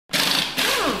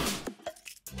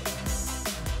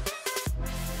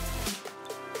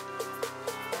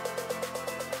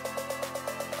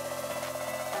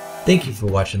Thank you for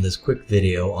watching this quick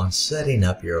video on setting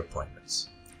up your appointments.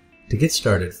 To get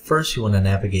started, first you want to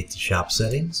navigate to Shop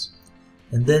Settings,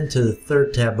 and then to the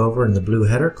third tab over in the blue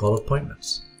header called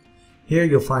Appointments. Here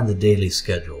you'll find the daily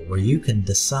schedule, where you can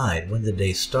decide when the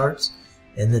day starts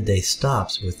and the day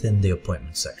stops within the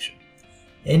appointment section.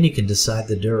 And you can decide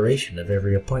the duration of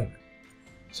every appointment.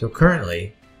 So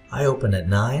currently, I open at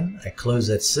 9, I close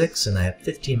at 6, and I have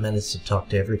 15 minutes to talk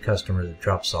to every customer that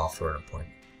drops off for an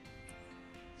appointment.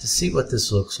 To see what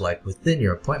this looks like within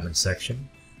your appointment section,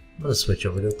 I'm going to switch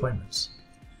over to Appointments.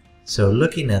 So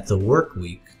looking at the work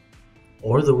week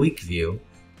or the week view,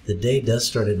 the day does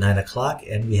start at 9 o'clock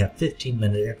and we have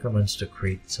 15-minute increments to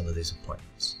create some of these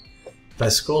appointments. If I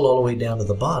scroll all the way down to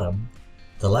the bottom,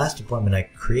 the last appointment I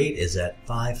create is at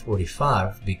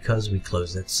 5:45 because we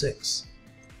closed at 6.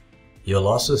 You'll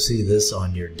also see this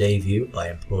on your day view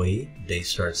by employee. Day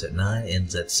starts at 9,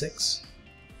 ends at 6.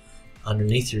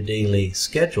 Underneath your daily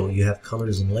schedule, you have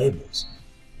colors and labels.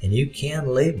 And you can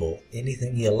label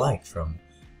anything you like, from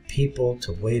people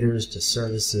to waiters to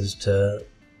services to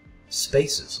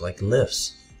spaces like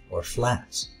lifts or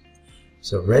flats.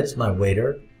 So red's my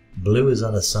waiter, blue is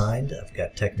unassigned, I've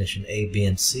got technician A, B,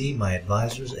 and C, my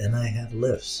advisors, and I have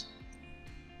lifts.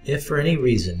 If for any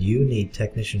reason you need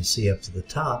technician C up to the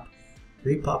top,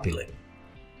 repopulate him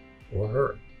or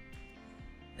her.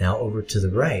 Now over to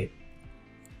the right,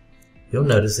 you'll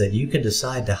notice that you can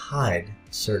decide to hide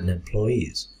certain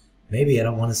employees. Maybe I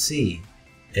don't want to see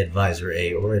advisor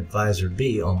A or advisor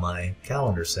B on my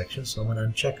calendar section, so I'm going to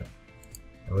uncheck them.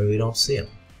 That way we don't see them.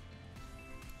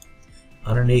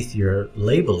 Underneath your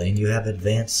labeling, you have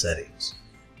advanced settings.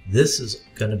 This is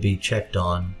going to be checked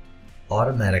on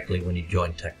automatically when you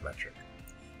join TechMetric.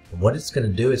 And what it's going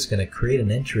to do, it's going to create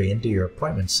an entry into your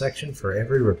appointment section for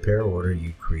every repair order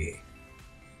you create.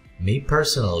 Me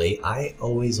personally, I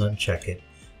always uncheck it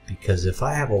because if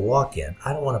I have a walk-in,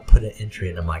 I don't want to put an entry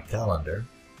into my calendar.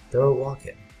 Throw a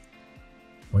walk-in.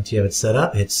 Once you have it set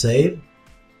up, hit save,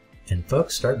 and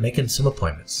folks, start making some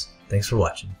appointments. Thanks for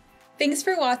watching. Thanks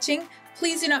for watching.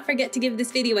 Please do not forget to give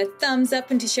this video a thumbs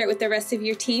up and to share it with the rest of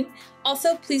your team.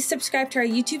 Also, please subscribe to our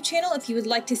YouTube channel if you would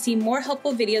like to see more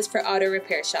helpful videos for auto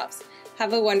repair shops.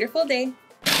 Have a wonderful day.